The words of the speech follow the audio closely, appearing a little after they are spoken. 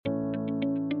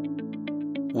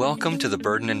Welcome to the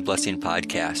Burden and Blessing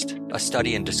Podcast, a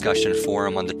study and discussion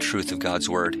forum on the truth of God's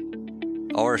Word.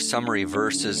 Our summary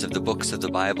verses of the books of the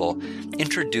Bible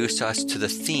introduce us to the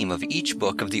theme of each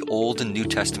book of the Old and New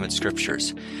Testament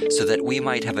Scriptures, so that we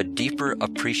might have a deeper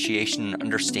appreciation and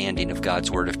understanding of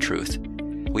God's Word of truth.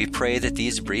 We pray that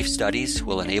these brief studies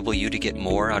will enable you to get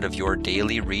more out of your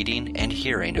daily reading and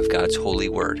hearing of God's holy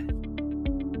Word.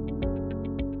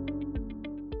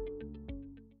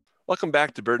 Welcome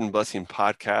back to Burden and Blessing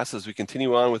Podcast as we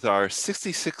continue on with our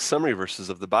 66 summary verses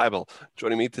of the Bible.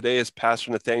 Joining me today is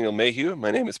Pastor Nathaniel Mayhew. My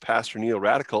name is Pastor Neil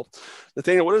Radical.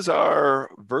 Nathaniel, what is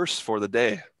our verse for the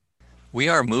day? We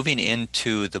are moving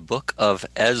into the book of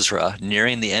Ezra,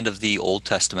 nearing the end of the Old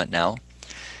Testament now.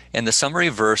 And the summary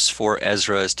verse for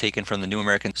Ezra is taken from the New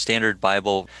American Standard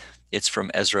Bible. It's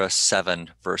from Ezra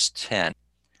 7, verse 10.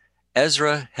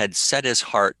 Ezra had set his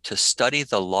heart to study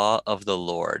the law of the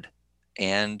Lord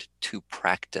and to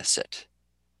practice it.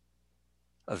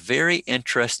 A very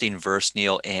interesting verse,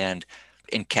 Neil, and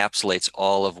encapsulates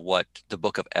all of what the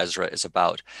book of Ezra is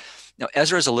about. Now,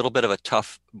 Ezra is a little bit of a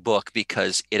tough book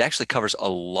because it actually covers a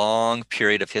long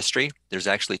period of history. There's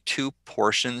actually two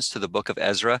portions to the book of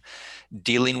Ezra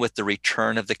dealing with the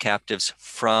return of the captives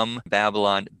from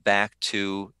Babylon back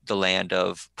to the land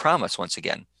of promise once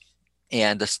again.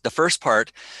 And the first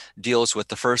part deals with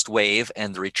the first wave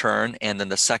and the return, and then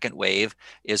the second wave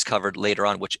is covered later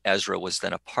on, which Ezra was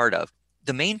then a part of.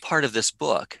 The main part of this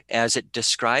book, as it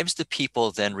describes the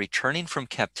people then returning from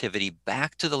captivity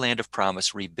back to the land of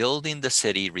promise, rebuilding the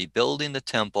city, rebuilding the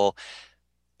temple,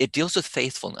 it deals with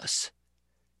faithfulness.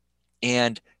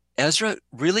 And Ezra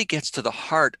really gets to the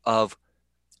heart of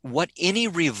what any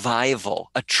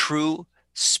revival, a true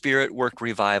spirit work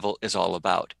revival, is all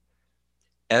about.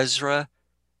 Ezra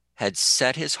had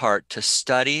set his heart to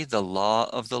study the law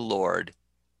of the Lord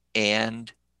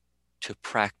and to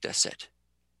practice it.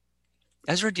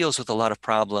 Ezra deals with a lot of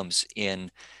problems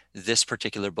in this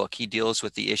particular book. He deals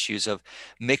with the issues of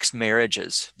mixed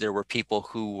marriages. There were people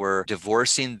who were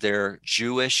divorcing their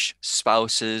Jewish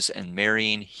spouses and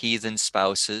marrying heathen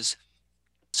spouses.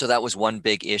 So that was one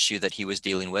big issue that he was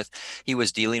dealing with. He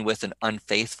was dealing with an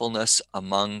unfaithfulness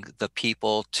among the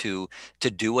people to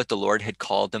do what the Lord had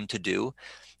called them to do.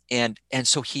 And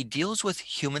so he deals with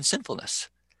human sinfulness,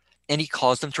 and he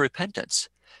calls them to repentance.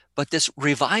 But this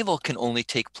revival can only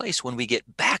take place when we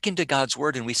get back into God's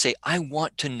word and we say, I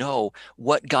want to know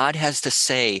what God has to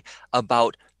say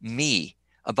about me,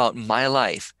 about my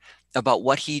life, about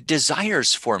what he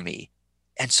desires for me.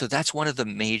 And so that's one of the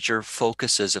major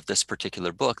focuses of this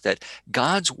particular book, that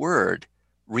God's word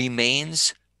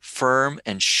remains firm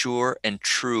and sure and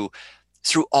true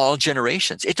through all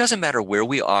generations. It doesn't matter where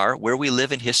we are, where we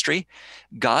live in history.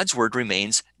 God's word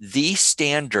remains the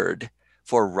standard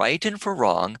for right and for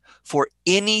wrong, for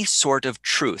any sort of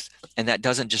truth. And that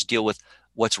doesn't just deal with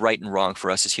what's right and wrong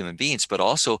for us as human beings, but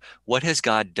also what has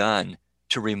God done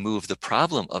to remove the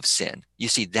problem of sin. You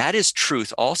see, that is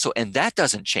truth also, and that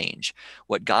doesn't change.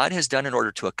 What God has done in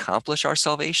order to accomplish our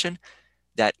salvation,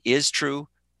 that is true,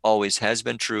 always has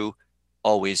been true,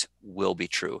 always will be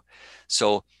true.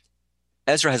 So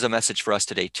Ezra has a message for us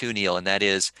today too, Neil, and that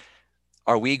is,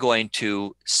 are we going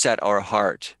to set our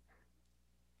heart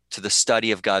to the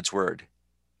study of God's word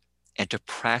and to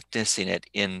practicing it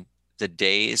in the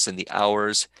days and the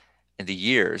hours and the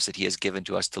years that he has given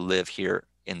to us to live here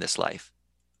in this life?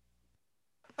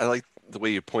 I like the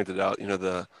way you pointed out,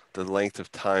 the length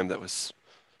of time that was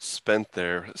spent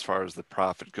there as far as the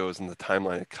prophet goes and the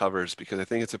timeline it covers, because I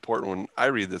think it's important when I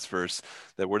read this verse,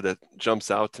 that word that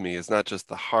jumps out to me is not just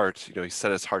the heart. He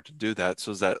set his heart to do that. So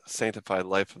is that sanctified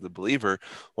life of the believer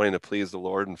wanting to please the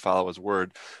Lord and follow his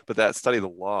word, but that study of the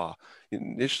law.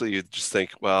 Initially, you just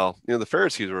think, well, the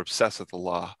Pharisees were obsessed with the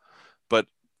law, but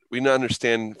we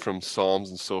understand from Psalms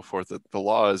and so forth that the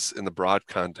law is in the broad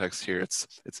context here. It's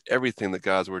everything that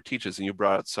God's word teaches. And you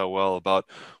brought it so well about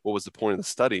what was the point of the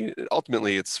study.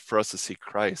 Ultimately, it's for us to see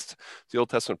Christ. The Old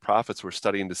Testament prophets were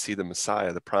studying to see the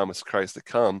Messiah, the promised Christ to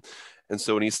come. And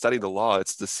so when he studied the law,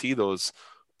 it's to see those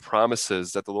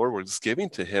promises that the Lord was giving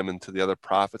to him and to the other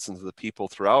prophets and to the people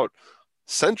throughout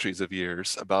centuries of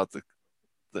years about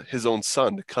his own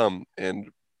son to come and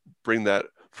bring that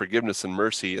forgiveness and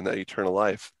mercy and that eternal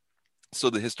life. So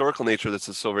the historical nature of this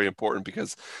is so very important,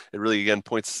 because it really, again,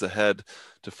 points us ahead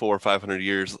to 400 or 500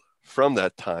 years from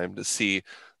that time to see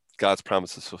God's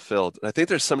promises fulfilled. And I think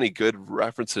there's so many good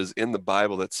references in the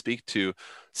Bible that speak to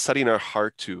setting our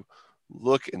heart to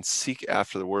look and seek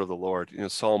after the word of the Lord.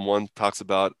 Psalm 1 talks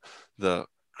about the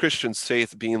Christian's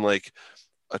faith being like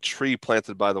a tree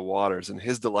planted by the waters, and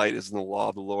his delight is in the law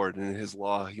of the Lord, and in his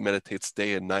law he meditates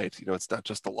day and night. It's not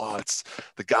just the law, it's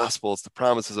the gospel, it's the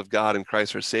promises of God in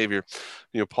Christ our Savior.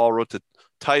 Paul wrote to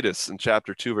Titus in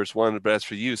chapter 2, verse 1, but as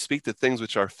for you, speak the things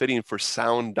which are fitting for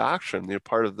sound doctrine.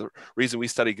 Part of the reason we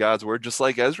study God's word, just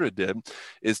like Ezra did,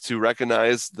 is to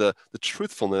recognize the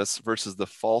truthfulness versus the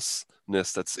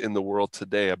falseness that's in the world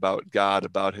today about God,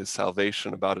 about his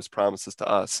salvation, about his promises to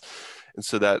us. And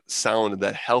so that sound and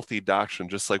that healthy doctrine,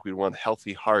 just like we want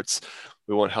healthy hearts,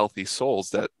 we want healthy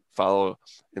souls that follow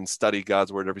and study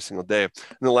God's word every single day. And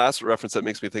the last reference that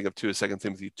makes me think of too is 2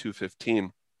 Timothy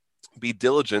 2:15. Be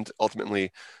diligent,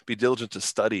 ultimately, be diligent to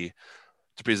study,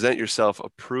 to present yourself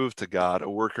approved to God, a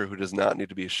worker who does not need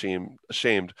to be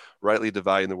ashamed, rightly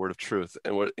dividing the word of truth.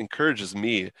 And what encourages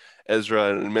me,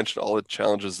 Ezra, and mentioned all the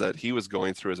challenges that he was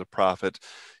going through as a prophet,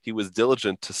 he was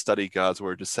diligent to study God's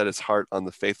word, to set his heart on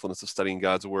the faithfulness of studying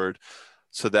God's word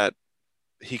so that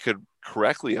he could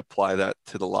correctly apply that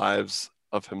to the lives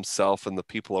of himself and the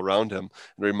people around him,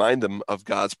 and remind them of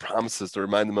God's promises, to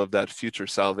remind them of that future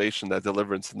salvation, that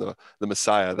deliverance in the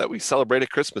Messiah that we celebrate at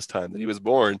Christmas time, that he was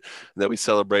born, and that we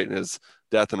celebrate in his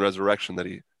death and resurrection, that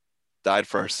he died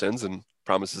for our sins and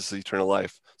promises eternal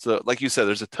life. So like you said,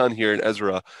 there's a ton here in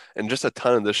Ezra, and just a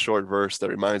ton in this short verse that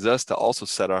reminds us to also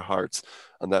set our hearts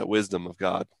on that wisdom of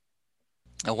God.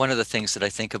 Now, one of the things that I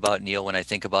think about, Neil, when I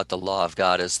think about the law of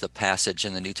God is the passage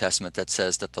in the New Testament that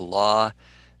says that the law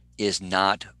is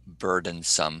not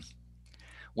burdensome.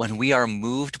 When we are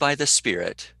moved by the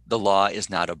Spirit, the law is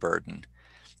not a burden.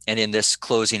 And in this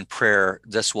closing prayer,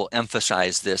 this will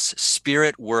emphasize this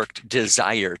Spirit-worked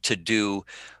desire to do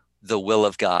the will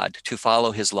of God, to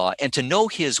follow his law, and to know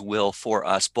his will for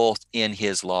us, both in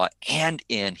his law and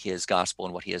in his gospel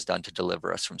and what he has done to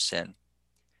deliver us from sin.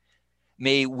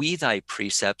 May we thy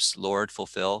precepts, Lord,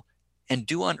 fulfill, and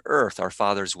do on earth our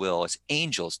Father's will as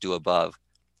angels do above.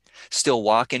 Still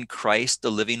walk in Christ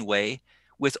the living way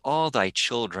with all thy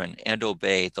children and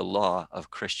obey the law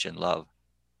of Christian love.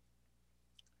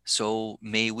 So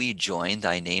may we join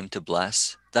thy name to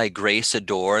bless, thy grace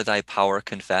adore, thy power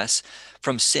confess,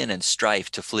 from sin and strife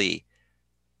to flee.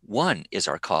 One is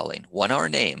our calling, one our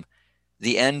name,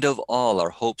 the end of all our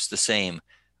hopes the same,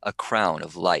 a crown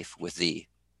of life with thee.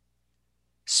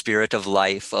 Spirit of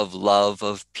life, of love,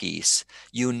 of peace,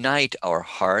 unite our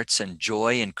hearts and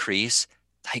joy increase,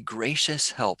 thy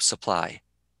gracious help supply.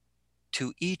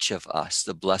 To each of us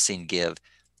the blessing give,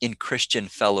 in Christian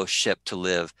fellowship to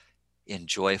live, in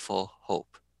joyful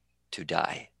hope to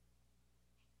die.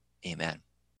 Amen.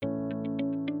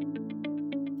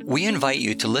 We invite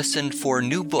you to listen for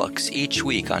new books each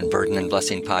week on Burden and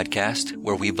Blessing Podcast,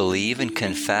 where we believe and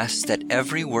confess that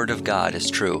every word of God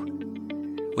is true.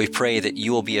 We pray that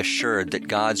you will be assured that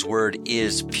God's word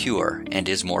is pure and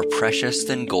is more precious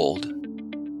than gold.